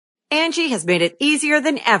Angie has made it easier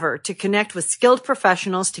than ever to connect with skilled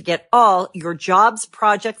professionals to get all your jobs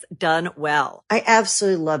projects done well. I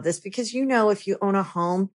absolutely love this because, if you own a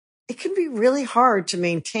home, it can be really hard to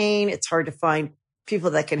maintain. It's hard to find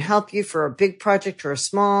people that can help you for a big project or a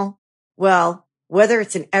small. Well, whether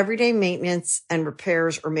it's in everyday maintenance and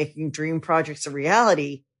repairs or making dream projects a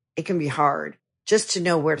reality, it can be hard just to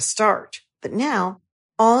know where to start. But now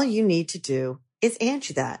all you need to do is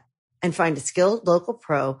Angie that and find a skilled local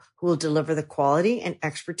pro who will deliver the quality and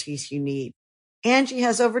expertise you need. Angie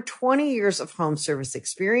has over 20 years of home service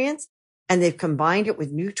experience, and they've combined it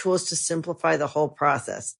with new tools to simplify the whole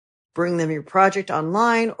process. Bring them your project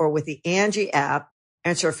online or with the Angie app,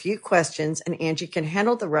 answer a few questions, and Angie can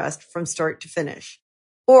handle the rest from start to finish.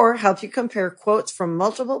 Or help you compare quotes from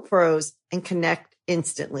multiple pros and connect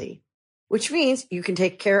instantly, which means you can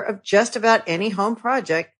take care of just about any home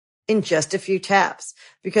project in just a few taps.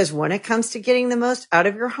 Because when it comes to getting the most out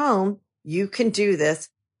of your home, you can do this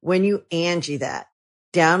when you Angie that.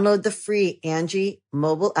 Download the free Angie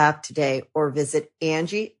mobile app today or visit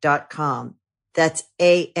Angie.com. That's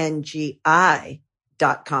ANGI.com.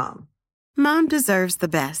 Mom deserves the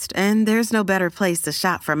best, and there's no better place to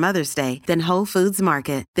shop for Mother's Day than Whole Foods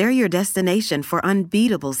Market. They're your destination for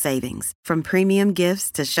unbeatable savings, from premium gifts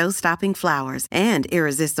to show-stopping flowers and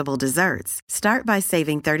irresistible desserts. Start by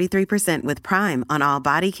saving 33% with Prime on all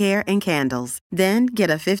body care and candles. Then get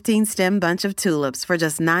a 15-stem bunch of tulips for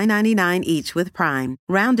just $9.99 each with Prime.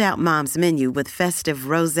 Round out Mom's menu with festive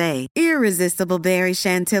rosé, irresistible berry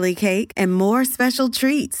chantilly cake, and more special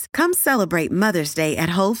treats. Come celebrate Mother's Day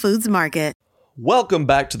at Whole Foods Market. Welcome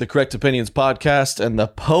back to the Correct Opinions podcast, and the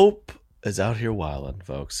Pope is out here wilding,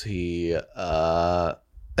 folks. He,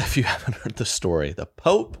 if you haven't heard the story, the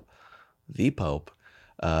Pope,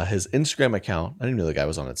 his Instagram account, I didn't know the guy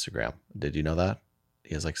was on Instagram. Did you know that?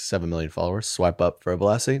 He has like 7 million followers. Swipe up for a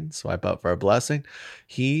blessing. Swipe up for a blessing.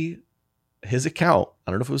 His account,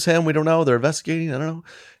 I don't know if it was him. We don't know. They're investigating. I don't know.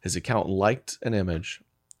 His account liked an image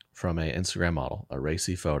from an Instagram model, a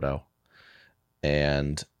racy photo,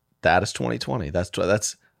 and that is 2020. That's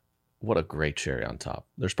what a great cherry on top.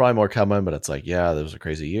 There's probably more coming, but it's like, yeah, there was a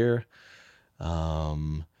crazy year.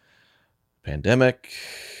 Pandemic,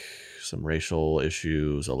 some racial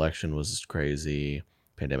issues, election was crazy.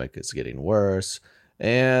 Pandemic is getting worse.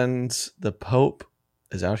 And the Pope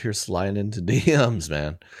is out here sliding into DMs,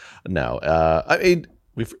 man. No, I mean,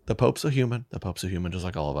 the Pope's a human. The Pope's a human just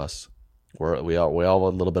like all of us. We all have a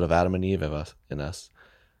little bit of Adam and Eve in us.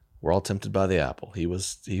 We're all tempted by the apple. He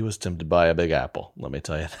was tempted by a big apple. Let me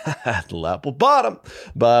tell you that. The apple bottom.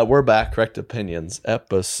 But we're back. Correct Opinions,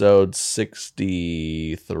 episode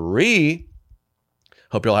 63.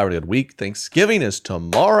 Hope you're all having a good week. Thanksgiving is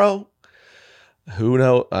tomorrow. Who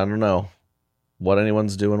knows? I don't know what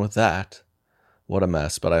anyone's doing with that. What a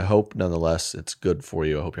mess. But I hope, nonetheless, it's good for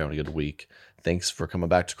you. I hope you're having a good week. Thanks for coming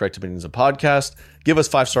back to Correct Opinions, a podcast. Give us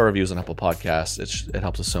 5-star reviews on Apple Podcasts. It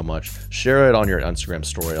helps us so much. Share it on your Instagram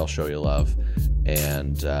story. I'll show you love.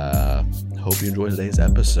 And hope you enjoy today's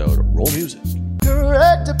episode. Roll music.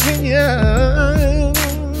 Correct Opinions.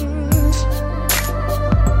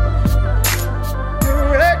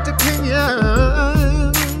 Correct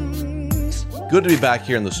Opinions. Good to be back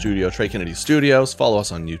here in the studio, Trey Kennedy Studios. Follow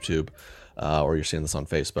us on YouTube, or you're seeing this on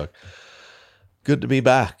Facebook. Good to be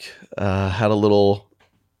back. Had a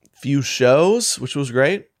few shows, which was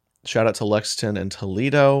great. Shout out to Lexington and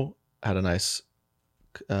Toledo. Had a nice,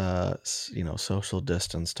 social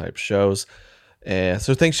distance type shows. And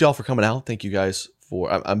so thanks y'all for coming out. Thank you guys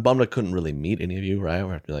for. I'm bummed I couldn't really meet any of you. Right,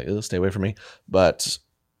 I have to be like, stay away from me. But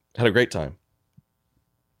had a great time.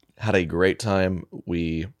 There's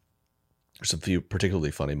a few particularly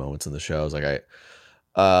funny moments in the shows. Like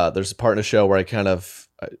there's a part in the show where I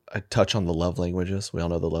touch on the love languages. We all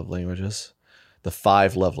know the love languages, the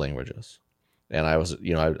 5 love languages. And I was,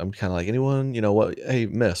 I'm kind of like, anyone, what? Hey,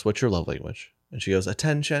 miss, what's your love language? And she goes,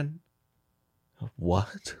 attention.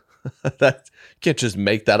 What? That you can't just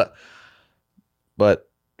make that up. But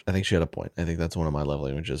I think she had a point. I think that's one of my love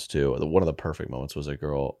languages too. One of the perfect moments was a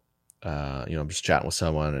girl, I'm just chatting with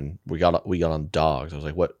someone and we got on dogs. I was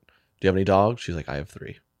like, what? Do you have any dogs? She's like, I have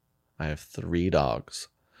 3. I have 3 dogs,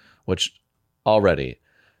 which already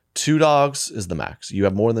 2 dogs is the max. You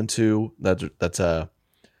have more than 2. That's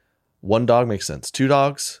 1 dog makes sense. 2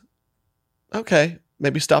 dogs. Okay.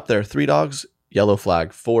 Maybe stop there. 3 dogs, yellow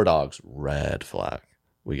flag. 4 dogs, red flag.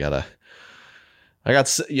 We all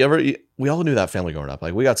knew that family growing up.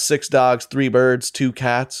 Like we got 6 dogs, 3 birds, 2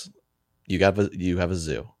 cats. You have a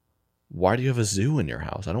zoo. Why do you have a zoo in your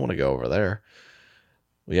house? I don't want to go over there.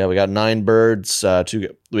 Yeah, we got 9 birds.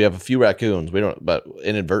 We have a few raccoons. We don't, but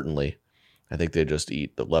inadvertently I think they just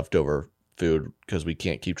eat the leftover food because we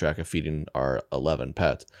can't keep track of feeding our 11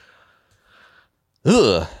 pets.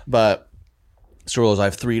 Ugh. But story was I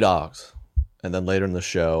have 3 dogs. And then later in the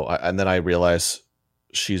show, I realize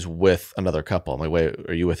she's with another couple. I'm like, wait,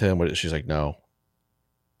 are you with him? She's like, no,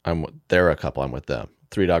 they're a couple. I'm with them.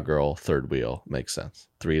 3-dog girl, third wheel. Makes sense.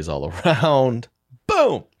 3 is all around.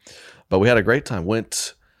 Boom. But we had a great time.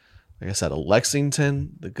 Went, like I said, to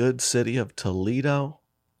Lexington, the good city of Toledo.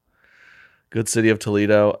 Good city of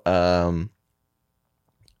Toledo. I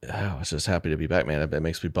was just happy to be back, man. It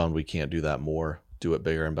makes me bummed we can't do that more, do it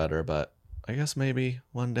bigger and better. But I guess maybe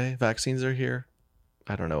one day. Vaccines are here.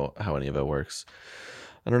 I don't know how any of it works.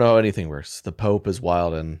 I don't know how anything works. The Pope is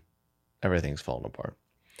wild and everything's falling apart.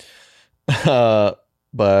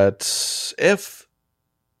 But if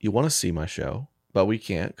you want to see my show, but we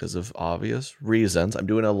can't because of obvious reasons, I'm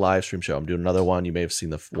doing a live stream show. I'm doing another one. You may have seen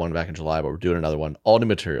the one back in July, but we're doing another one. All new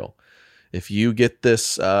material. If you get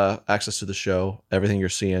this access to the show, everything you're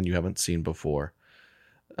seeing you haven't seen before.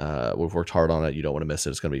 We've worked hard on it. You don't want to miss it.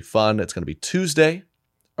 It's going to be fun. It's going to be Tuesday.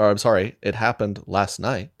 Or I'm sorry, it happened last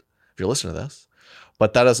night, if you're listening to this.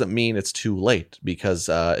 But that doesn't mean it's too late because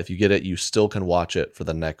if you get it, you still can watch it for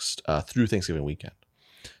the next through Thanksgiving weekend.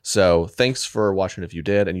 So thanks for watching if you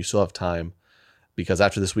did, and you still have time because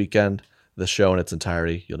after this weekend, the show in its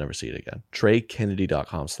entirety, you'll never see it again.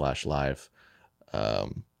 TreyKennedy.com/live.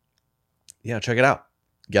 Yeah, check it out.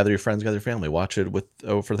 Gather your friends, gather your family. Watch it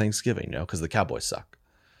for Thanksgiving, because the Cowboys suck.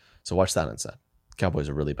 So watch that instead. Cowboys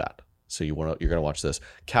are really bad. So you're going to watch this.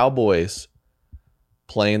 Cowboys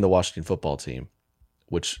playing the Washington football team,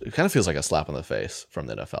 which it kind of feels like a slap in the face from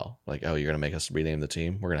the NFL. Like, oh, you're going to make us rename the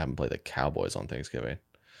team? We're going to have them play the Cowboys on Thanksgiving.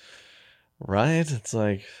 Right? It's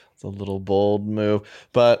like, it's a little bold move.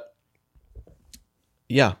 But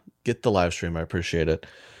yeah, get the live stream. I appreciate it.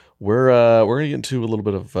 We're going to get into a little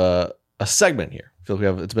bit of a segment here. I feel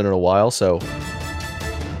like it's been in a while, so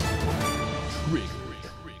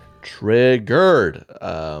Triggered.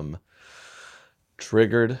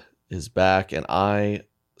 Triggered is back, and I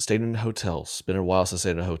stayed in hotels. It's been a while since I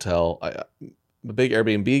stayed in a hotel. I'm a big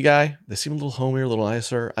Airbnb guy. They seem a little homier, a little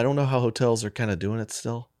nicer. I don't know how hotels are kind of doing it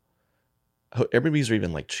still. Airbnbs are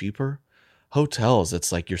even like cheaper. Hotels,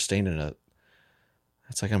 it's like you're staying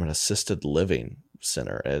it's like I'm an assisted living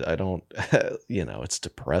center. I don't, it's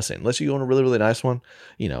depressing. Unless you go on a really, really nice one,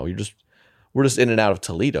 we're just in and out of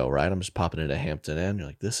Toledo, right? I'm just popping into Hampton Inn. You're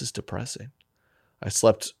like, this is depressing. I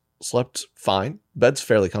slept fine. Bed's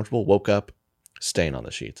fairly comfortable. Woke up, stain on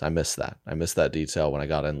the sheets. I missed that. I missed that detail when I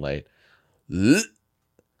got in late.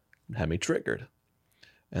 Had me triggered.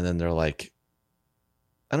 And then they're like,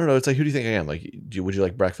 I don't know. It's like, who do you think I am? Like, would you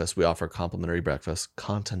like breakfast? We offer complimentary breakfast,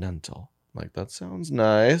 continental. I'm like, that sounds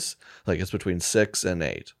nice. Like, it's between 6 and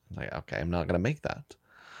 8. I'm like, okay, I'm not gonna make that.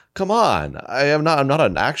 Come on, I'm not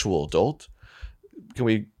an actual adult.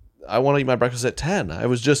 I want to eat my breakfast at 10. I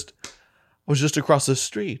was just across the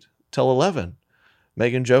street till 11,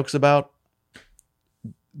 making jokes about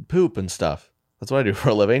poop and stuff. That's what I do for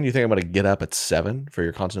a living. You think I'm going to get up at 7 for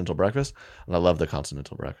your continental breakfast? And I love the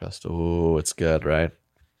continental breakfast. Oh, it's good, right?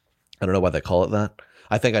 I don't know why they call it that.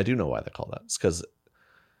 I think I do know why they call that. It's because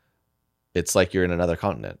it's like you're in another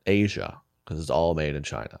continent, Asia, because it's all made in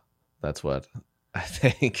China. That's what I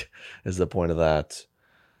think is the point of that.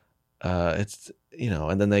 It's,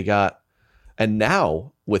 and then and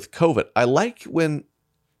now with COVID, I like when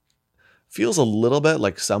feels a little bit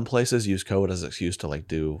like some places use COVID as an excuse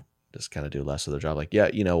to just kind of do less of their job. Like, yeah,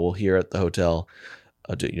 well, here at the hotel,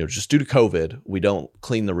 just due to COVID, we don't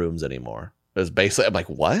clean the rooms anymore. It's basically, I'm like,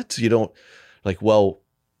 what? You don't we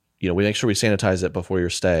make sure we sanitize it before your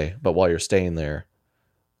stay, but while you're staying there,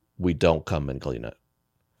 we don't come and clean it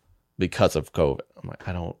because of COVID. I'm like,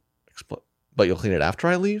 I don't explain, but you'll clean it after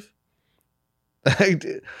I leave?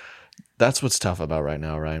 That's what's tough about right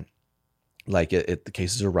now, right? Like the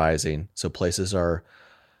cases are rising, so places they're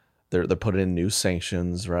putting in new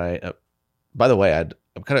sanctions, right? By the way,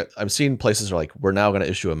 I'm seeing places are like, we're now going to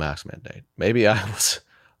issue a mask mandate. Maybe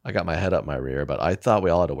I got my head up my rear, but I thought we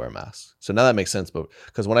all had to wear masks. So now that makes sense, but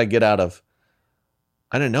because when I get I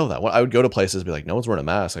didn't know that. When I would go to places and be like, no one's wearing a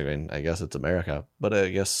mask. I mean, I guess it's America, but I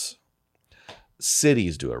guess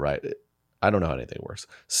cities do it, right? I don't know how anything works.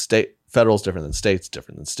 Federal's different than states,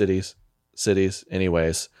 different than cities.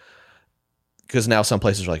 Anyways, because now some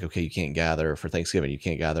places are like, okay, you can't gather for Thanksgiving. You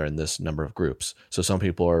can't gather in this number of groups. So some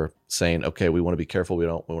people are saying, okay, we want to be careful. We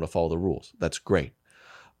want to follow the rules. That's great.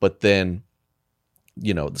 But then,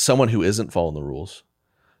 someone who isn't following the rules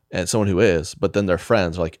and someone who is, but then their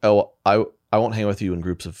friends are like, oh, I won't hang with you in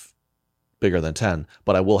groups of bigger than 10,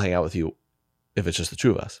 but I will hang out with you if it's just the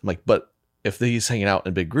two of us. I'm like, but if he's hanging out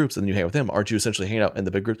in big groups and then you hang out with him, aren't you essentially hanging out in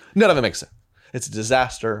the big group? None of it makes sense. It's a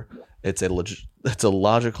disaster. It's a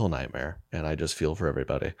logical nightmare, and I just feel for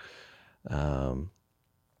everybody.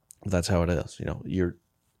 That's how it is. You know,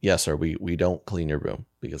 yes, sir. We don't clean your room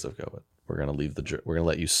because of COVID. We're gonna we're gonna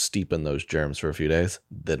let you steep in those germs for a few days.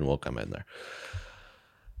 Then we'll come in there.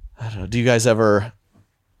 I don't know. Do you guys ever?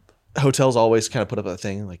 Hotels always kind of put up that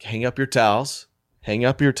thing like hang up your towels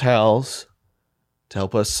to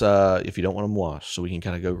help us if you don't want them washed, so we can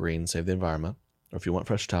kind of go green, save the environment. Or if you want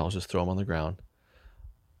fresh towels, just throw them on the ground.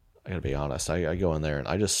 I gotta be honest. I go in there and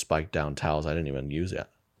I just spike down towels I didn't even use yet.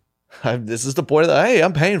 This is the point of that. Hey,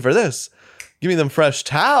 I'm paying for this. Give me them fresh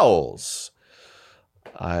towels.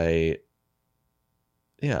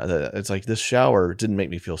 It's like this shower didn't make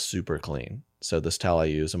me feel super clean. So this towel I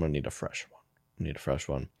use, I'm gonna need a fresh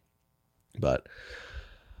one. But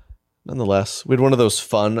nonetheless, we had one of those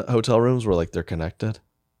fun hotel rooms where like they're connected,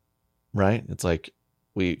 right? It's like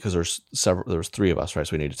because there's 3 of us, right?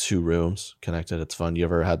 So we needed 2 rooms connected. It's fun. You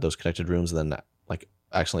ever had those connected rooms and then like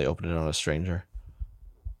accidentally opened it on a stranger?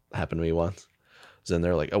 Happened to me once. I was in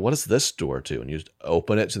there like, oh, what is this door to? And you just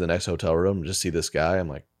open it to the next hotel room and just see this guy. I'm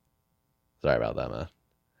like, sorry about that, man.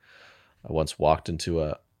 I once walked into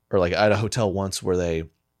I had a hotel once where they,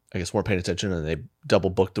 I guess, weren't paying attention and they double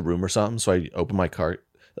booked the room or something. So I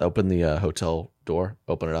opened the hotel door,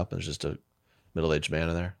 open it up, and there's just a middle-aged man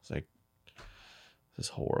in there. It's like, this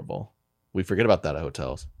is horrible. We forget about that at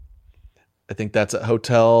hotels. I think that's at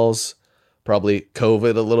hotels, probably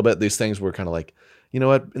COVID a little bit. These things were kind of like, you know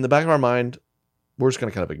what? In the back of our mind, we're just going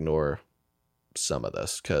to kind of ignore some of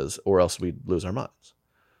this or else we'd lose our minds.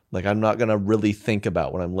 Like, I'm not going to really think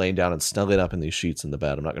about when I'm laying down and snuggling up in these sheets in the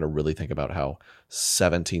bed. I'm not going to really think about how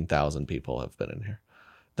 17,000 people have been in here.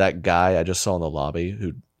 That guy I just saw in the lobby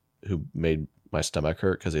who made my stomach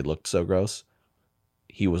hurt because he looked so gross.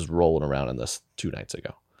 He was rolling around in this 2 nights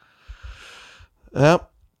ago. Yep.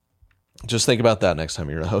 Just think about that next time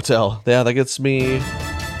you're in a hotel. Yeah, that gets me.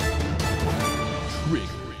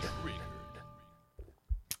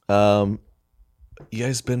 You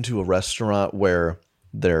guys been to a restaurant where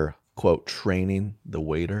they're, quote, training the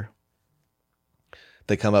waiter?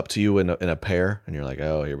 They come up to you in a pair, and you're like,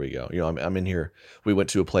 oh, here we go. You know, I'm in here. We went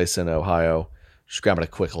to a place in Ohio, just grabbing a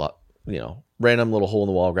quick random little hole in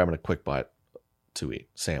the wall, grabbing a quick bite to eat,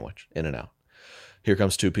 sandwich, in and out. Here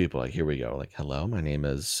comes 2 people. Like, here we go. Like, hello, my name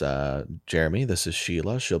is Jeremy. This is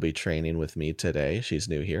Sheila. She'll be training with me today. She's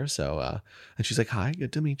new here. So, and she's like, hi,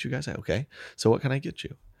 good to meet you guys. Okay. So what can I get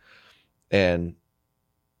you? And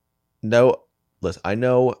no, listen, I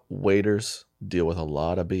know waiters deal with a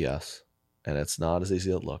lot of BS, and it's not as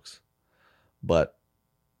easy as it looks. But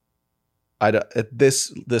at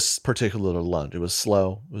this particular lunch, it was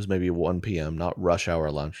slow. It was maybe 1 p.m., not rush hour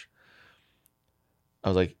lunch. I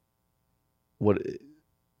was like, what?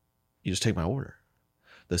 You just take my order.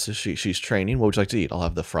 This is she's training. What would you like to eat? I'll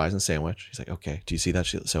have the fries and sandwich. He's like, okay. Do you see that?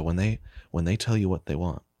 So when they tell you what they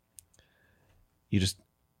want, you just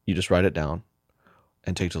write it down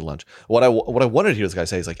and take it to the lunch. What I wanted to hear this guy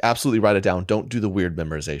say is like, absolutely write it down. Don't do the weird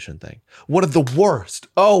memorization thing. One of the worst.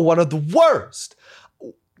 Oh, one of the worst.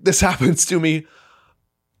 This happens to me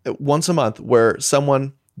once a month where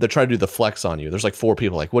they're trying to do the flex on you. There's like 4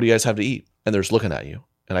 people like, what do you guys have to eat? And they're just looking at you.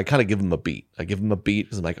 And I kind of give them a beat.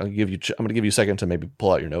 because I'm like, I'm going to give you a second to maybe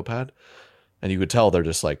pull out your notepad. And you could tell they're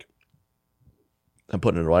just like, I'm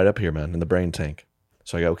putting it right up here, man, in the brain tank.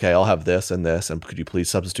 So I go, okay, I'll have this, and could you please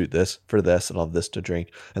substitute this for this, and I'll have this to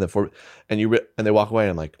drink, and then and they walk away,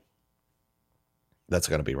 and I'm like, that's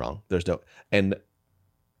gonna be wrong. And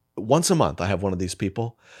once a month I have one of these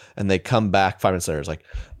people, and they come back 5 minutes later. It's like,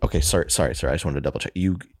 okay, sorry, I just wanted to double check.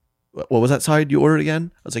 What was that side you ordered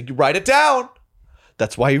again? I was like, you write it down.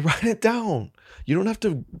 That's why you write it down. You don't have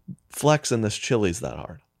to flex in this Chili's that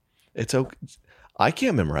hard. It's okay. I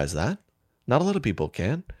can't memorize that. Not a lot of people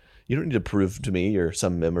can. You don't need to prove to me you're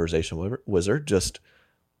some memorization wizard. Just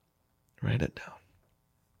write it down.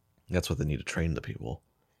 That's what they need to train the people.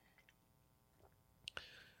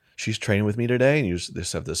 She's training with me today, and you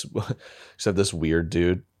just have this weird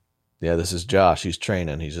dude. Yeah, this is Josh. He's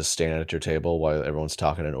training. He's just standing at your table while everyone's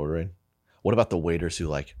talking and ordering. What about the waiters who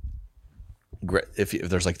like, if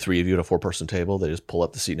there's like 3 of you at a 4-person table, they just pull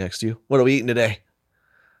up the seat next to you? What are we eating today?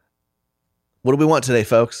 What do we want today,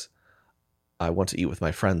 folks? I want to eat with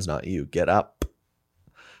my friends, not you. Get up.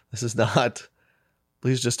 This is not,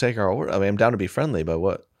 please just take our order. I mean, I'm down to be friendly, but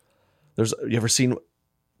what? You ever seen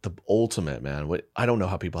the ultimate, man? I don't know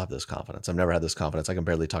how people have this confidence. I've never had this confidence. I can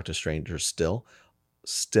barely talk to strangers still.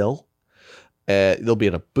 They'll be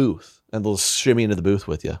in a booth and they'll shimmy into the booth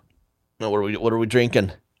with you. No, what are we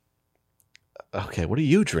drinking? okay, what are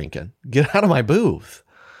you drinking? Get out of my booth.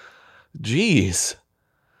 Jeez.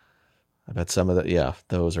 I bet some of the, yeah,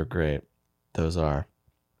 those are great. Those are.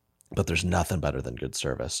 But there's nothing better than good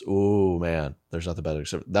service. Ooh, man, there's nothing better.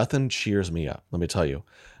 Nothing cheers me up. Let me tell you.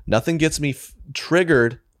 Nothing gets me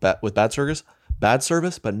triggered with bad service,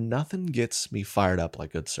 but nothing gets me fired up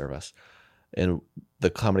like good service. In the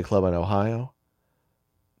comedy club in Ohio,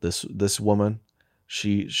 this woman,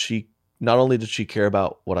 she not only did she care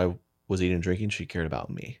about what I was eating and drinking, she cared about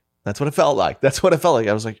me. That's what it felt like.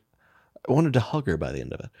 I was like, I wanted to hug her by the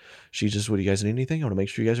end of it. She just, what do you guys need anything? I want to make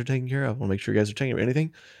sure you guys are taken care of. I want to make sure you guys are taking care of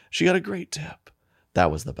anything. She got a great tip.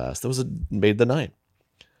 That was the best. Made the night.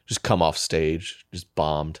 Just come off stage, just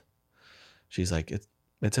bombed. She's like,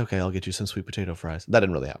 it's okay. I'll get you some sweet potato fries. That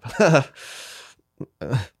didn't really happen.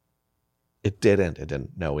 It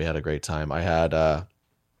didn't. No, we had a great time. I had a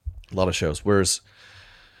lot of shows.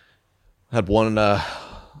 I had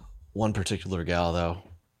one particular gal though.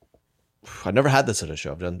 I never had this at a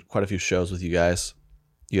show. I've done quite a few shows with you guys.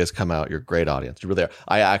 You guys come out. You're a great audience. You really are.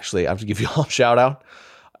 I have to give you all a shout out.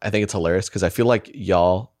 I think it's hilarious because I feel like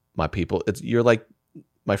y'all, my people, you're like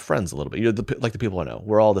my friends a little bit. You're like the people I know.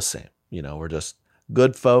 We're all the same. You know, we're just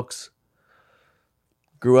good folks.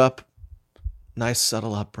 Grew up, nice,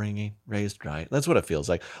 subtle upbringing, raised right. That's what it feels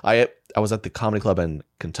like. I was at the comedy club in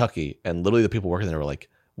Kentucky, and literally the people working there were like,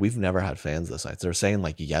 we've never had fans this night. They're saying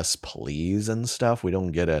like, yes, please and stuff. We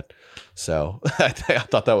don't get it. So I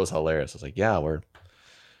thought that was hilarious. I was like, yeah,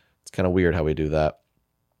 it's kind of weird how we do that.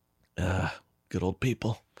 Good old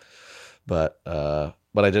people. But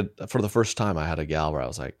I did, for the first time, I had a gal where I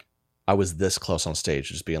was like, I was this close on stage,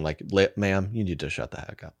 just being like, ma'am, you need to shut the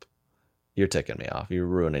heck up. You're ticking me off. You're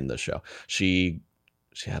ruining the show. She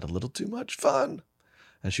had a little too much fun,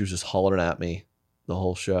 and she was just hollering at me the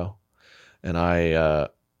whole show. And I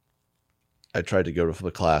tried to go for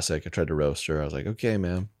the classic. I tried to roast her. I was like, okay,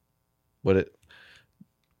 ma'am,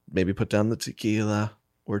 maybe put down the tequila.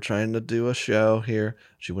 We're trying to do a show here.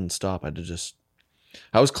 She wouldn't stop.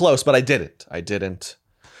 I was close, but I didn't.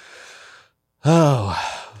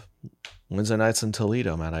 Oh, Wednesday nights in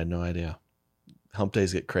Toledo, man. I had no idea. Hump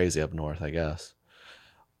days get crazy up north, I guess.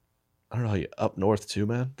 I don't know how you up north too,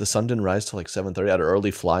 man. The sun didn't rise till like 7:30. I had an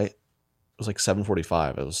early flight. It was like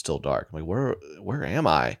 7:45. It was still dark. I'm like, where am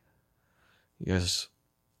I? You guys,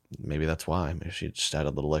 maybe that's why. Maybe she just had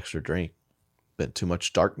a little extra drink. Been too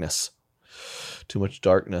much darkness.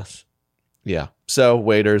 Yeah. So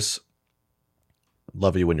waiters,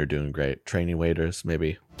 love you when you're doing great. Training waiters,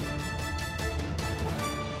 maybe.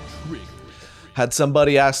 Had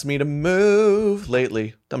somebody ask me to move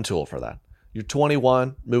lately. I'm too old for that. You're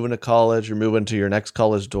 21, moving to college. You're moving to your next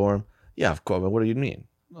college dorm. Yeah, of course. What do you mean?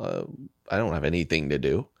 I don't have anything to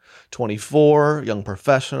do. 24, young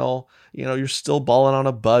professional. You know, you're still balling on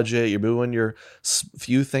a budget. You're moving your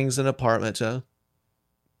few things in an apartment to.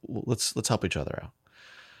 Let's help each other out.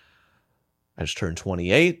 I just turned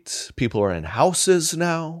 28. People are in houses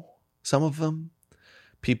now. Some of them.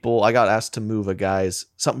 I got asked to move a guy's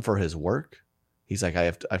something for his work. He's like, I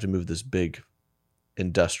have to move this big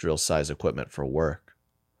industrial size equipment for work.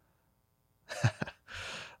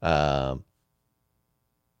 Not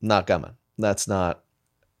coming. That's not.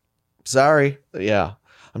 Sorry. Yeah.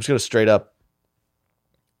 I'm just going to straight up.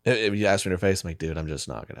 If you ask me in your face, I'm like, dude, I'm just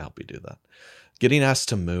not going to help you do that. Getting asked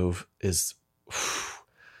to move is,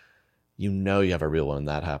 you have a real one when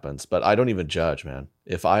that happens. But I don't even judge, man.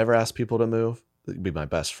 If I ever ask people to move, it'd be my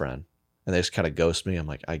best friend. And they just kind of ghost me. I'm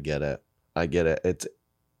like, I get it.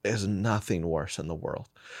 There's nothing worse in the world.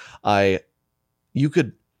 You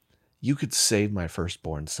could save my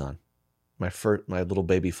firstborn son. My little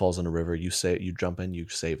baby falls in a river. You jump in, you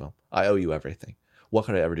save him. I owe you everything. What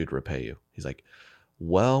could I ever do to repay you? He's like,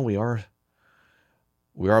 well, we are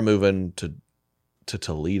moving to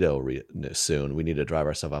Toledo soon. We need to drive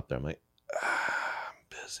ourselves up there. I'm like, I'm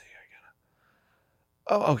busy.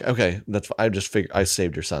 Oh, okay. That's. I just figured I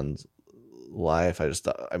saved your son's life. I just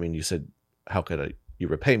thought. I mean, you said, how could you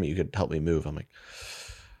repay me? You could help me move. I'm like,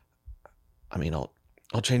 I mean, I'll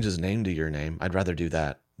change his name to your name. I'd rather do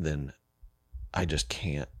that than. I just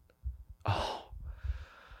can't.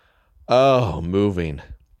 Oh, moving.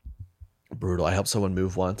 Brutal. I helped someone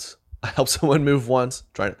move once.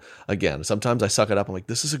 Again, sometimes I suck it up. I'm like,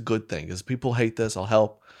 this is a good thing because people hate this. I'll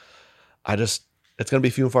help. It's going to be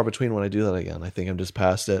few and far between when I do that again. I think I'm just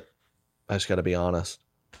past it. I just got to be honest.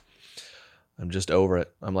 I'm just over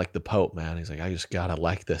it. I'm like the Pope, man. He's like, I just got to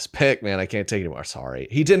like this pick, man. I can't take it anymore. Sorry.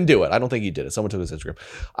 He didn't do it. I don't think he did it. Someone took his Instagram.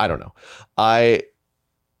 I don't know. I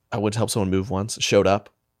went to help someone move once, showed up.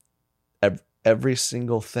 Every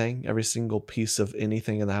single thing, every single piece of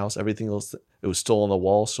anything in the house, everything else, It was still on the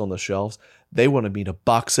wall, still on the shelves. They wanted me to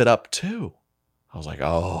box it up too. I was like,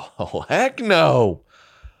 oh heck no.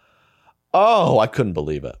 Oh, I couldn't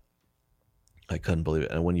believe it. I couldn't believe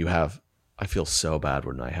it. And when you have, I feel so bad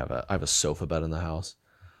when I have a sofa bed in the house.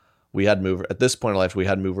 We had at this point in life, we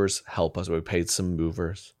had movers help us. We paid some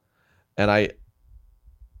movers, and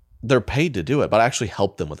they're paid to do it, but I actually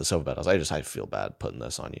helped them with the sofa bed. I feel bad putting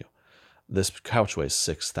this on you. This couch weighs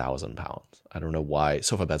 6,000 pounds. I don't know why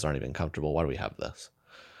sofa beds aren't even comfortable. Why do we have this?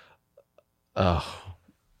 Oh,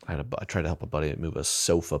 I tried to help a buddy move a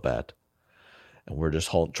sofa bed, and we're just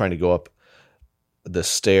trying to go up the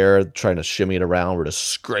stair, trying to shimmy it around. We're just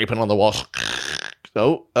scraping on the wall.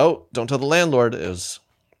 Oh, don't tell the landlord. It was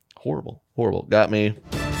horrible. Got me.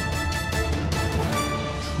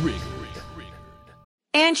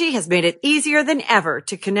 Angie has made it easier than ever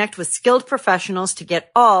to connect with skilled professionals to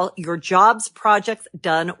get all your jobs projects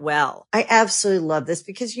done well. I absolutely love this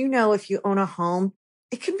because, if you own a home,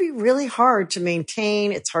 it can be really hard to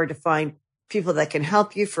maintain. It's hard to find people that can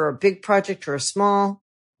help you for a big project or a small.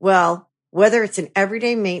 Well, whether it's in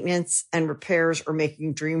everyday maintenance and repairs or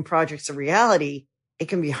making dream projects a reality, it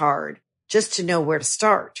can be hard just to know where to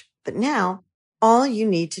start. But now all you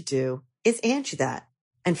need to do is Angie that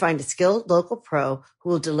and find a skilled local pro who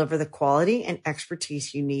will deliver the quality and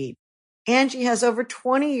expertise you need. Angie has over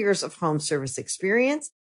 20 years of home service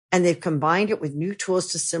experience, and they've combined it with new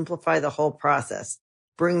tools to simplify the whole process.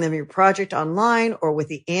 Bring them your project online or with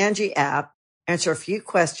the Angie app, answer a few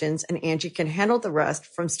questions, and Angie can handle the rest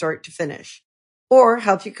from start to finish. Or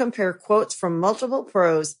help you compare quotes from multiple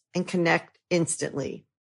pros and connect instantly,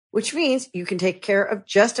 which means you can take care of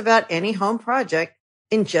just about any home project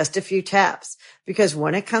in just a few taps. Because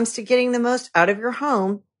when it comes to getting the most out of your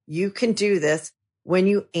home, you can do this when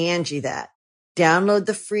you Angie that. Download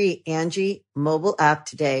the free Angie mobile app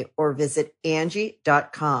today or visit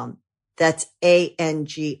Angie.com. That's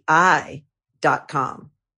ANGI.com.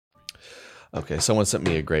 Okay, someone sent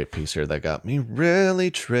me a great piece here that got me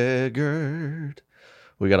really triggered.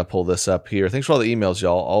 We got to pull this up here. Thanks for all the emails,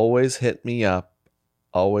 y'all. Always hit me up.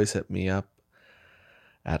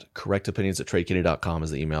 At correctopinions@tradekitty.com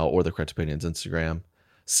is the email, or the Correct Opinions Instagram.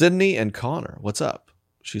 Sydney and Connor, what's up?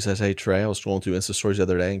 She says, hey, Trey, I was scrolling through Insta stories the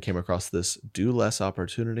other day and came across this do less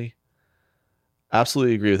opportunity.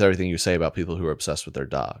 Absolutely agree with everything you say about people who are obsessed with their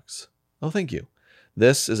dogs. Oh, thank you.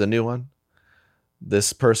 This is a new one.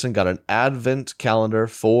 This person got an advent calendar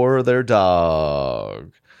for their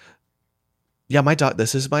dog. Yeah, my dog.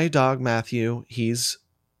 This is my dog, Matthew. He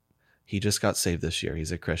just got saved this year.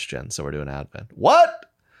 He's a Christian, so we're doing advent. What?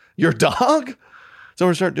 Your dog? So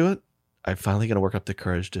we're starting to do it? I'm finally going to work up the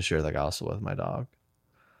courage to share the gospel with my dog.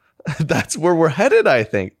 That's where we're headed, I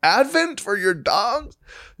think. Advent for your dogs?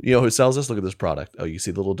 You know who sells this? Look at this product. Oh, you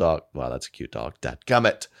see the little dog? Wow, that's a cute dog.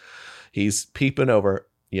 Dadgummit. He's peeping over.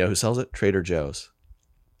 You know who sells it? Trader Joe's.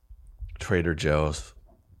 Trader Joe's.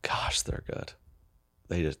 Gosh, they're good.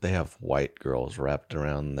 They have white girls wrapped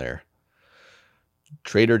around there.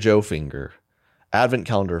 Trader Joe finger. Advent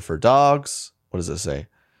calendar for dogs. What does it say?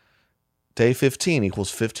 Day 15 equals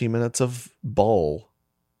 15 minutes of bowl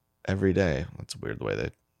every day. That's weird the way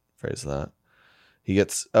they phrase that.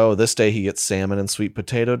 This day he gets salmon and sweet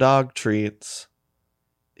potato dog treats.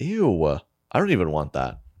 Ew. I don't even want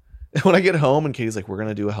that. When I get home and Katie's like, we're going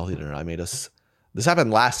to do a healthy dinner. This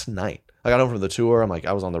happened last night. I got home from the tour.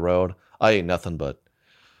 I was on the road. I ate nothing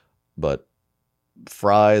but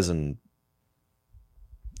fries and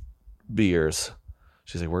beers.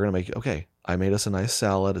 She's like, we're going to make, okay. I made us a nice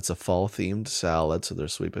salad. It's a fall themed salad. So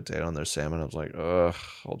there's sweet potato and there's salmon. I was like, ugh,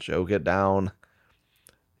 I'll choke it down.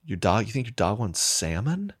 You think your dog wants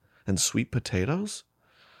salmon and sweet potatoes?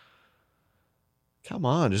 Come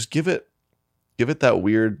on, just give it that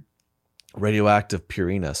weird radioactive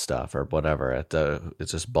Purina stuff or whatever.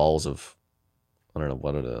 It's just balls of, I don't know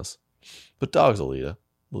what it is. But dogs will eat it.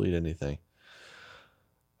 They'll eat anything.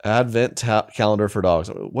 Advent calendar for dogs.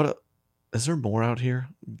 Is there more out here?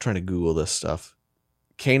 I'm trying to Google this stuff.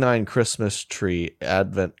 Canine Christmas tree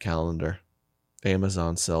advent calendar.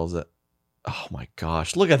 Amazon sells it. Oh my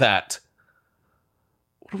gosh, look at that.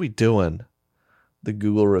 What are we doing? The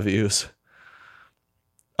Google reviews.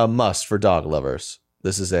 A must for dog lovers.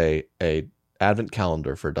 This is a advent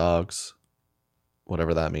calendar for dogs.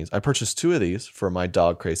 Whatever that means. I purchased 2 of these for my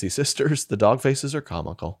dog crazy sisters. The dog faces are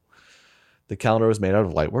comical. The calendar was made out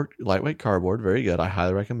of lightweight cardboard. Very good. I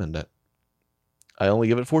highly recommend it. I only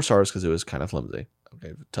give it 4 stars because it was kind of flimsy.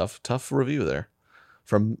 Okay, tough review there.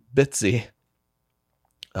 From Bitsy.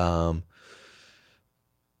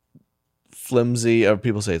 Flimsy.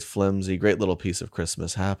 People say it's flimsy. Great little piece of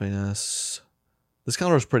Christmas happiness. This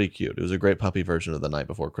calendar was pretty cute. It was a great puppy version of The Night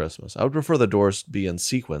Before Christmas. I would prefer the doors to be in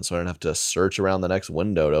sequence so I didn't have to search around the next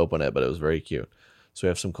window to open it, but it was very cute. So we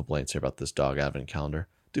have some complaints here about this dog advent calendar.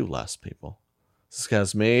 Do less, people. This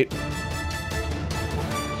guy's mate.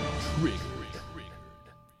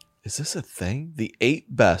 Is this a thing? The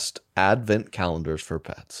 8 best advent calendars for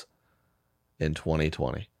pets in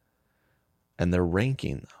 2020. And they're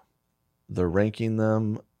ranking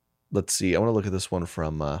them. Let's see. I want to look at this one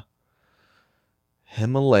from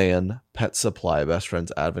Himalayan Pet Supply, Best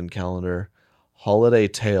Friends Advent Calendar, Holiday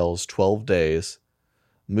Tales, 12 Days,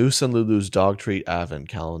 Moose and Lulu's Dog Treat Advent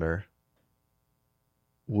Calendar.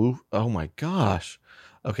 Woo! Oh my gosh.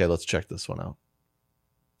 Okay, let's check this one out.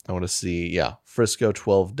 I want to see, yeah, Frisco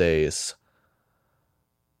 12 Days.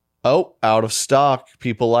 Oh, out of stock.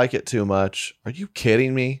 People like it too much. Are you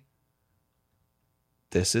kidding me?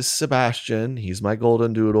 This is Sebastian. He's my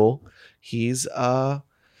golden doodle. He's a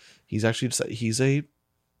Seventh-day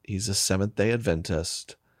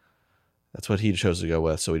Adventist. That's what he chose to go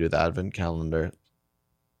with. So we do the Advent calendar.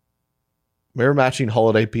 Mirror matching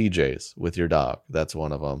holiday PJs with your dog. That's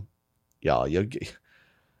one of them. Y'all, you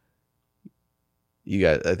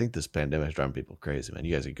guys, I think this pandemic is driving people crazy, man.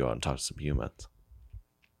 You guys could go out and talk to some humans.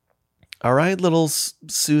 All right, little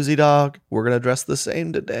Susie dog. We're going to dress the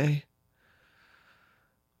same today.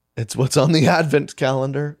 It's what's on the Advent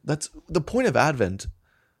calendar. That's the point of Advent.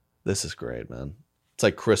 This is great, man. It's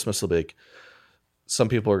like Christmas will be like, some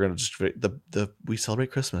people are going to just, we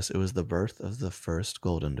celebrate Christmas. It was the birth of the first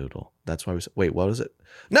golden doodle. That's why wait, what is it?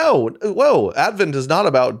 No, whoa, Advent is not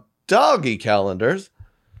about doggy calendars.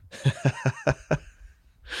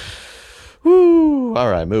 Woo. All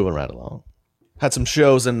right, moving right along. Had some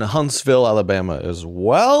shows in Huntsville, Alabama as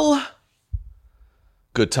well.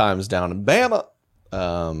 Good times down in Bama.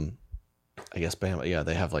 I guess Bama, yeah,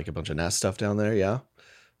 they have like a bunch of NAS stuff down there, yeah.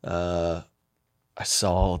 I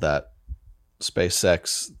saw that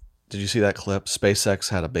SpaceX, did you see that clip? SpaceX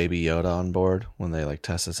had a baby Yoda on board when they like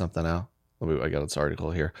tested something out. I got this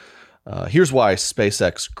article here. Here's why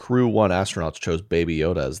SpaceX Crew 1 astronauts chose Baby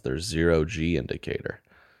Yoda as their zero-G indicator.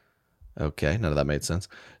 Okay, none of that made sense.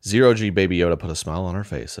 Zero-G Baby Yoda put a smile on our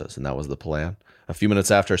faces, and that was the plan. A few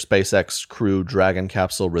minutes after SpaceX Crew Dragon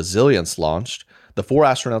capsule Resilience launched, the 4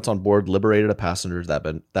 astronauts on board liberated a passenger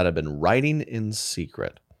that had been riding in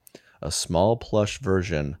secret. A small plush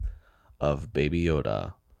version of Baby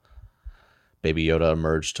Yoda. Baby Yoda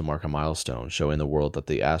emerged to mark a milestone, showing the world that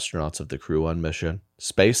the astronauts of the Crew 1 mission,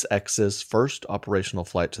 SpaceX's first operational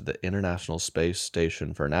flight to the International Space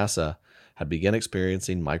Station for NASA, had begun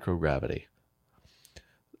experiencing microgravity.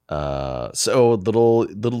 So little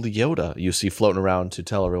Yoda you see floating around to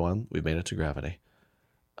tell everyone we've made it to gravity.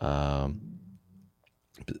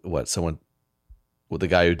 The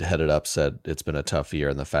guy who headed up said it's been a tough year,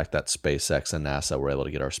 and the fact that SpaceX and NASA were able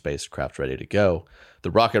to get our spacecraft ready to go, the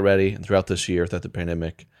rocket ready, and throughout this year, throughout the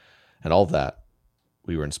pandemic, and all that,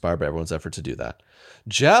 we were inspired by everyone's effort to do that.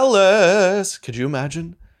 Jealous! Could you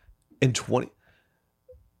imagine?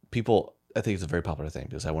 People, I think it's a very popular thing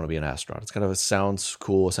because I want to be an astronaut. It's kind of, it sounds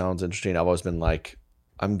cool, it sounds interesting. I've always been like,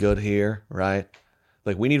 I'm good here, right?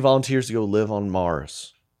 Like, we need volunteers to go live on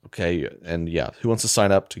Mars. Okay, and yeah, who wants to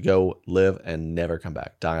sign up to go live and never come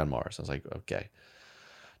back, die on Mars? I was like, okay.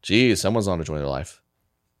 Geez, someone's on to join their life.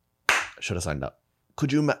 I should have signed up.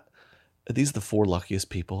 Could you imagine? Are these the 4 luckiest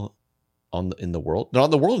people in the world? They're not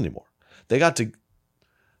in the world anymore. They got to,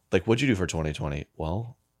 like, what'd you do for 2020?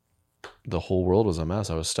 Well, the whole world was a mess.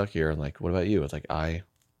 I was stuck here, and like, what about you? It's like, I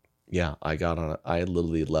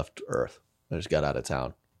literally left Earth. I just got out of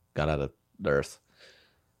town, got out of Earth.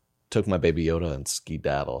 Took my Baby Yoda and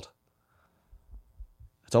skedaddled.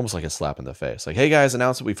 It's almost like a slap in the face. Like, hey guys,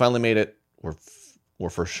 announced that we finally made it. We're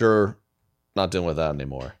for sure not dealing with that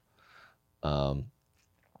anymore. What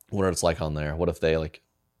it's like on there. What if they, like,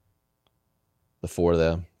 the 4 of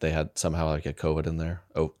them, they had somehow like a COVID in there?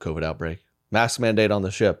 Oh, COVID outbreak. Mask mandate on the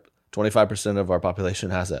ship. 25% of our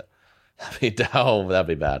population has it. That'd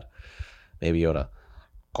be bad. Baby Yoda.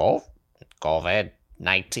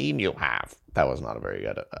 COVID-19 you have. That was not a very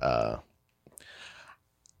good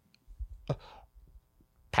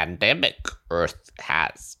pandemic Earth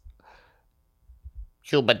has.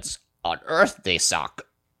 Humans on Earth, they suck.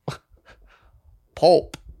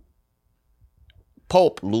 Pope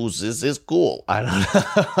loses his cool. I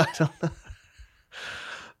don't know.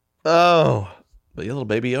 Oh, but your little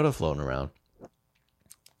Baby Yoda floating around.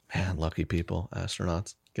 Man, lucky people,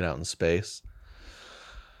 astronauts, get out in space.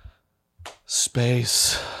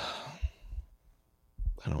 Space.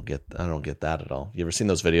 I don't get that at all. You ever seen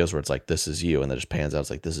those videos where it's like, this is you, and it just pans out?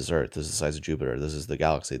 It's like, this is Earth, this is the size of Jupiter, this is the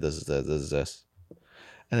galaxy, this is this.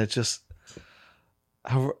 And it just,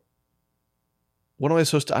 However, what am I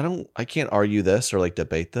supposed to? I can't argue this or like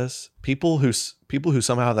debate this. People who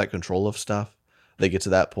somehow have that control of stuff, they get to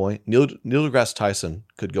that point. Neil deGrasse Tyson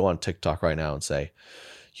could go on TikTok right now and say,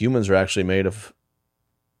 humans are actually made of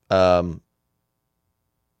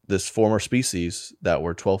this former species that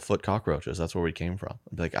were 12-foot cockroaches. That's where we came from.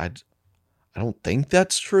 I'd be like, I don't think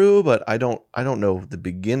that's true, but I don't know the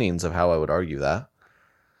beginnings of how I would argue that.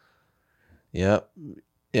 Yep.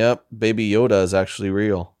 Baby Yoda is actually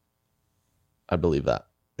real. I believe that.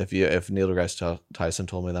 If Neil deGrasse Tyson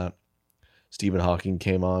told me that, Stephen Hawking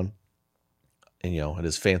came on, and and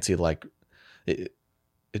his fancy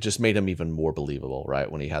it just made him even more believable, right?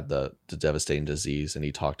 When he had the devastating disease and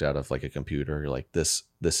he talked out of like a computer, you're like, this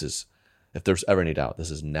is, if there's ever any doubt,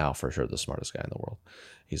 this is now for sure the smartest guy in the world.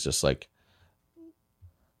 He's just like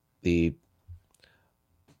the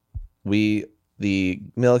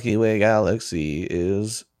Milky Way galaxy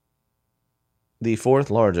is the fourth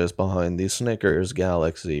largest behind the Snickers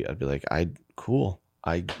galaxy. I'd be like, cool.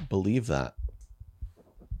 I believe that.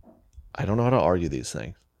 I don't know how to argue these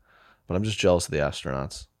things, but I'm just jealous of the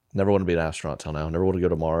astronauts. Never want to be an astronaut till now. Never want to go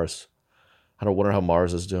to Mars. I don't wonder how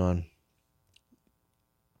Mars is doing.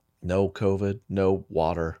 No COVID, no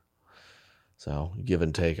water. So give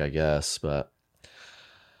and take, I guess, but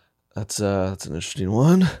that's an interesting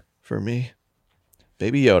one for me.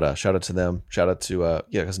 Baby Yoda, shout out to them. Shout out to,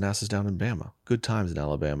 because NASA's down in Bama. Good times in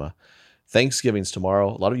Alabama. Thanksgiving's tomorrow.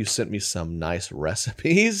 A lot of you sent me some nice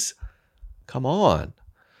recipes. Come on.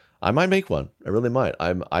 I might make one. I really might.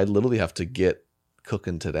 I literally have to get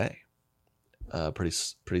cooking today. Pretty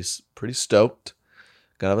stoked.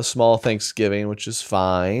 Gonna have a small Thanksgiving, which is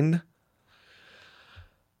fine.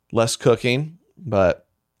 Less cooking, but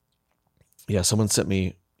yeah, you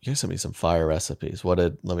guys sent me some fire recipes.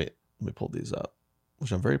 Let me pull these up,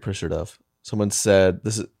 which I'm very appreciative of. Someone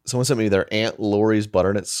sent me their Aunt Lori's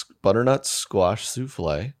butternut squash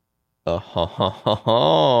souffle.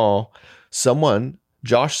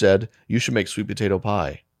 Josh said you should make sweet potato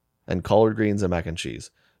pie and collard greens and mac and cheese.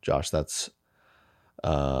 Josh, that's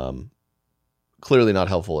clearly not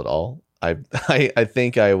helpful at all. I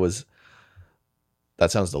think that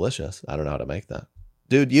sounds delicious. I don't know how to make that.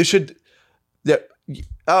 Dude, you should. Yeah.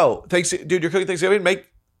 Oh, thanks, dude. You're cooking Thanksgiving.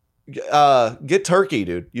 Get turkey,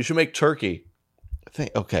 dude. You should make turkey.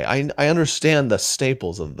 Okay, I understand the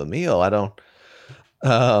staples of the meal. I don't.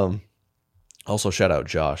 Also, shout out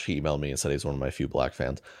Josh. He emailed me and said he's one of my few black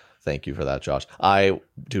fans. Thank you for that, Josh. I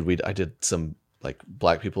did some like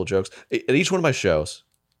black people jokes at each one of my shows.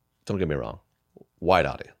 Don't get me wrong, wide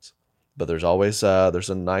audience, but there's always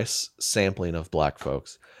there's a nice sampling of black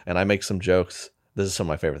folks, and I make some jokes. This is some of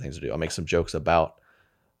my favorite things to do. I make some jokes about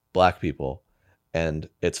black people, and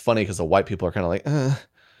it's funny because the white people are kind of like,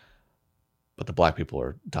 but the black people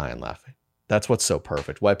are dying laughing. That's what's so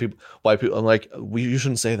perfect. White people. I'm like, you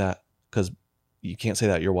shouldn't say that because you can't say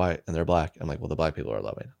that. You're white and they're black. I'm like, well, the black people are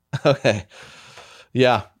loving. Okay,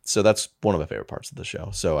 yeah. So that's one of my favorite parts of the show.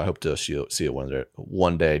 So I hope to see it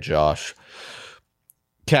one day, Josh.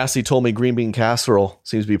 Cassie told me green bean casserole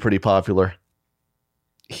seems to be pretty popular.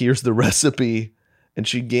 Here's the recipe, and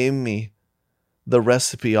she gave me the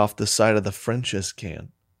recipe off the side of the French's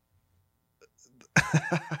can.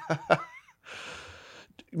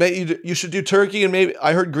 You should do turkey, and maybe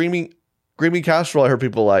I heard green bean casserole. I heard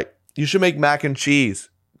people like you should make mac and cheese.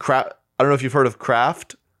 I don't know if you've heard of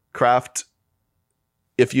Kraft.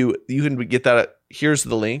 If you can get that, here's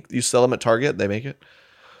the link. You sell them at Target, they make it.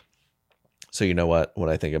 So you know what? When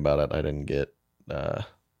I think about it, I didn't get a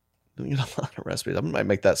lot of recipes. I might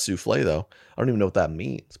make that souffle though. I don't even know what that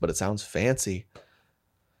means, but it sounds fancy.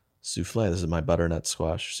 Souffle. This is my butternut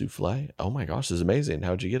squash souffle. Oh my gosh, this is amazing.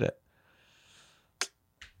 How'd you get it?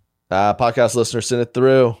 Podcast listener sent it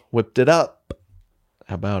through, whipped it up.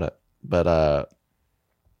 How about it? But we're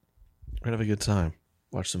gonna have a good time.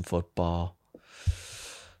 Watch some football.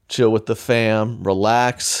 Chill with the fam.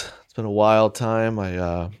 Relax. It's been a wild time. I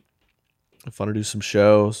have fun to do some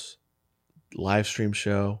shows. Live stream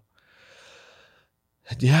show.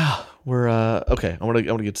 And yeah, we're okay. I want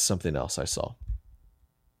to get to something else I saw.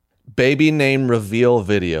 Baby name reveal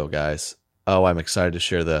video, guys. Oh, I'm excited to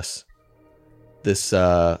share this.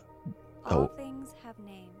 All things have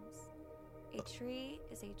names. A tree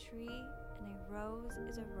is a tree, and a rose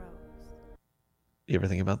is a rose. You ever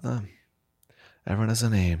think about that? Everyone has a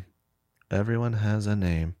name. Everyone has a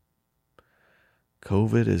name.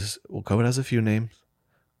 COVID has a few names.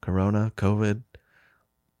 Corona, COVID,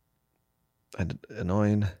 and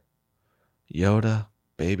annoying Yoda,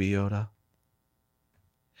 Baby Yoda.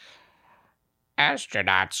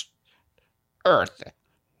 Astronauts. Earth,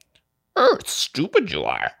 stupid you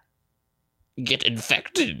are. get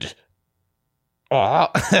infected. Oh,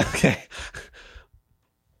 okay.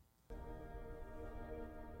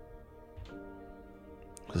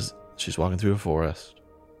 She's walking through a forest.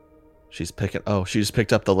 She just picked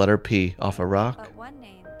up the letter P off a rock. But one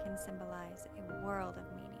name can symbolize a world of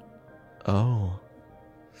meaning. Oh.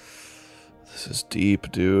 This is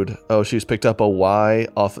deep, dude. Oh, she's picked up a Y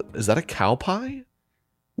off. Is that a cow pie?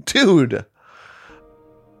 Dude.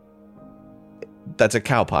 That's a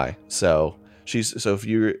cow pie. So if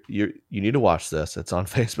you need to watch this, it's on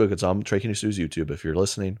Facebook, it's on Trey Kenny Stu's YouTube. If you're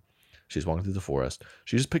listening, she's walking through the forest.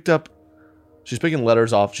 She's picking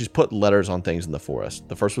letters off. She's put letters on things in the forest.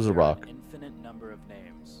 The first was a rock. An infinite number of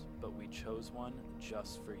names, but we chose one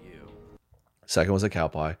just for you. Second was a cow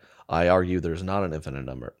pie. I argue there's not an infinite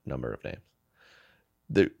number of names.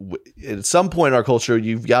 At some point in our culture,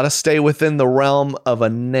 you've got to stay within the realm of a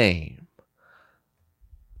name.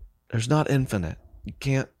 There's not infinite. You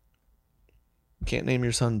can't name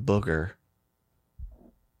your son Booger.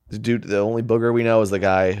 The only Booger we know is the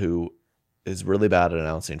guy who is really bad at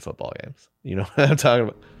announcing football games. You know what I'm talking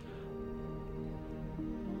about?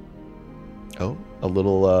 Oh, a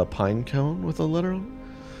little pine cone with a letter on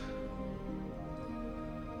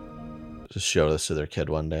it. Just show this to their kid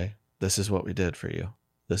one day. This is what we did for you.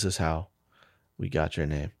 This is how we got your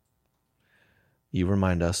name. You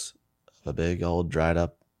remind us of a big old dried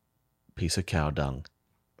up piece of cow dung,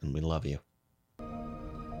 and we love you.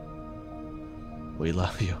 We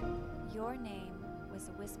love you. Your name was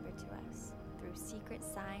whispered to us through secret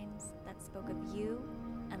signs that spoke of you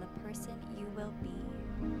and the person you will be.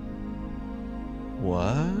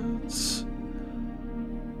 What?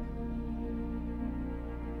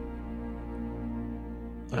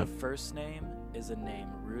 Your first name is a name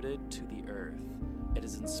rooted to the earth. It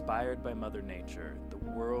is inspired by Mother Nature, the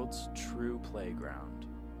world's true playground.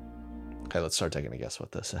 Okay, let's start taking a guess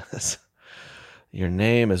what this is. Your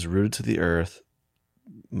name is rooted to the earth.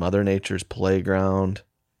 Mother Nature's playground.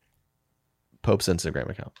 Pope's Instagram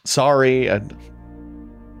account. Sorry. Ugh.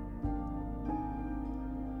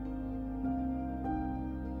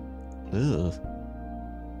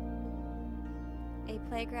 A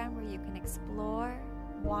playground where you can explore,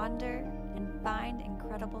 wander, and find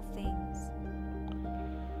incredible things.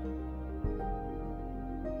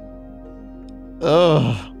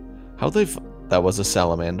 Ugh. How'd they... That was a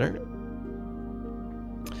salamander.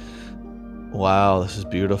 Wow, this is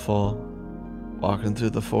beautiful. Walking through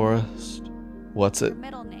the forest. What's it? Your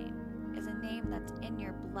middle name is a name that's in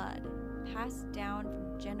your blood, passed down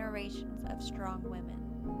from generations of strong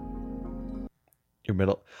women. Your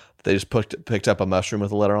middle... They just picked up a mushroom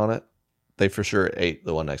with a letter on it. They for sure ate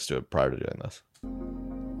the one next to it prior to doing this.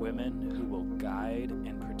 Women who will guide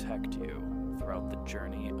and protect you throughout the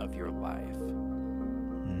journey of your life.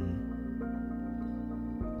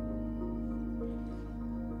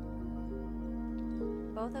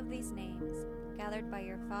 Both of these names, gathered by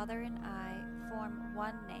your father and I, form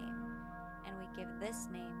one name, and we give this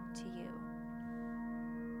name to you.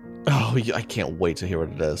 Oh, I can't wait to hear what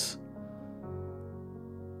it is.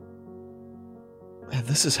 Man,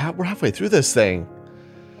 this is we're halfway through this thing.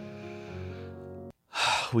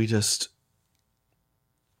 We just...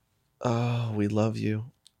 Oh, we love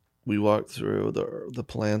you. We walk through the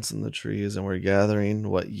plants and the trees, and we're gathering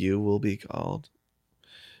what you will be called.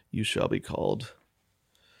 You shall be called.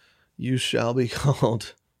 You shall be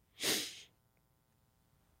called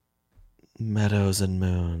Meadows and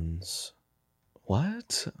Moons.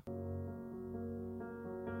 What?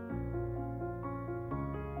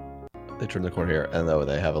 They turn the corner here, and though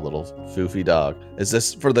they have a little foofy dog. Is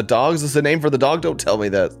this for the dogs? Is this the name for the dog? Don't tell me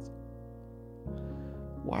that.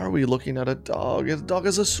 Why are we looking at a dog? A dog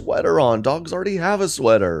has a sweater on. Dogs already have a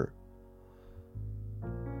sweater.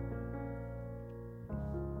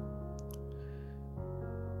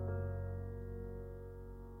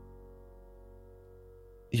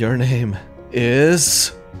 Your name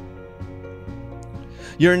is...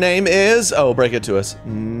 Your name is... Oh, break it to us.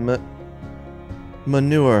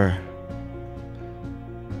 Manure.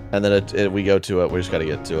 And then we go to it. We just got to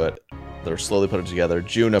get to it. They're slowly putting it together.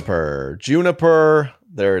 Juniper. Juniper.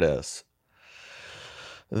 There it is.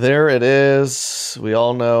 There it is. We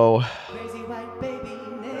all know. Crazy white baby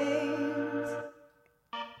names.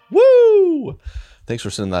 Woo! Thanks for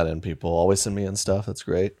sending that in, people. Always send me in stuff. That's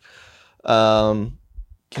great.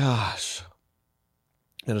 Gosh.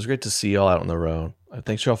 It was great to see y'all out on the road.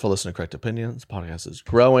 Thanks y'all for listening to Correct Opinions. The podcast is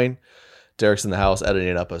growing. Derek's in the house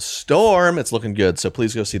editing up a storm. It's looking good. So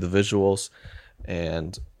please go see the visuals.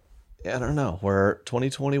 And I don't know. We're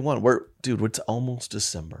 2021. Dude, it's almost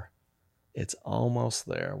December. It's almost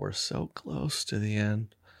there. We're so close to the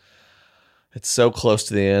end. It's so close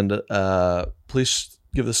to the end. Please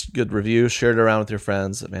give this a good review. Share it around with your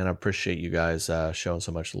friends. Man, I appreciate you guys showing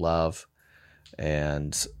so much love.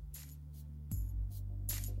 And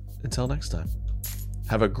until next time,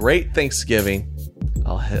 have a great Thanksgiving.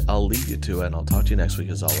 I'll leave you to it, and I'll talk to you next week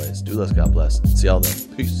as always. Do less, God bless. See y'all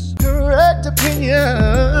then. Peace. Correct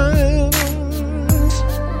opinions.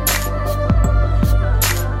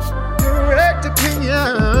 Correct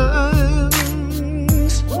opinions.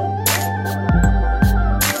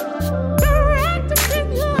 Correct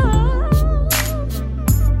opinions.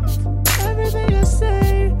 Everything I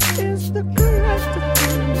say is the correct opinion.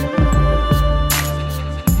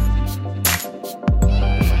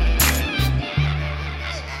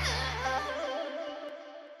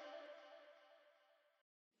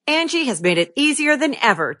 Angie has made it easier than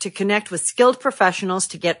ever to connect with skilled professionals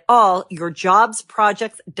to get all your jobs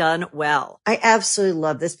projects done well. I absolutely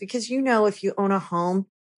love this because, you know, if you own a home,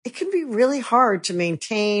 it can be really hard to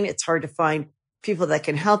maintain. It's hard to find people that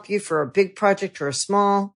can help you for a big project or a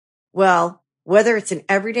small. Well, whether it's in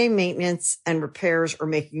everyday maintenance and repairs or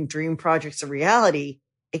making dream projects a reality,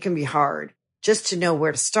 it can be hard just to know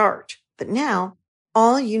where to start. But now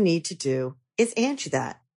all you need to do is Angie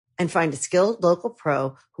that and find a skilled local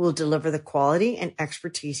pro who will deliver the quality and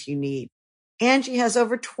expertise you need. Angie has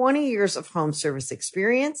over 20 years of home service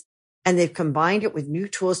experience, and they've combined it with new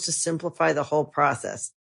tools to simplify the whole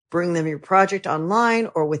process. Bring them your project online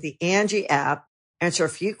or with the Angie app, answer a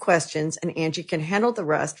few questions, and Angie can handle the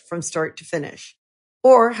rest from start to finish.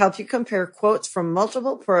 Or help you compare quotes from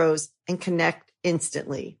multiple pros and connect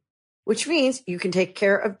instantly, which means you can take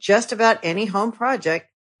care of just about any home project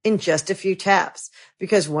in just a few taps.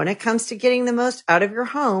 Because when it comes to getting the most out of your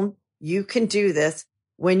home, you can do this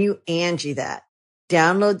when you Angie that.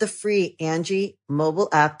 Download the free Angie mobile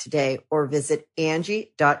app today or visit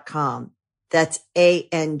Angie.com. That's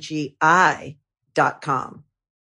ANGI.com.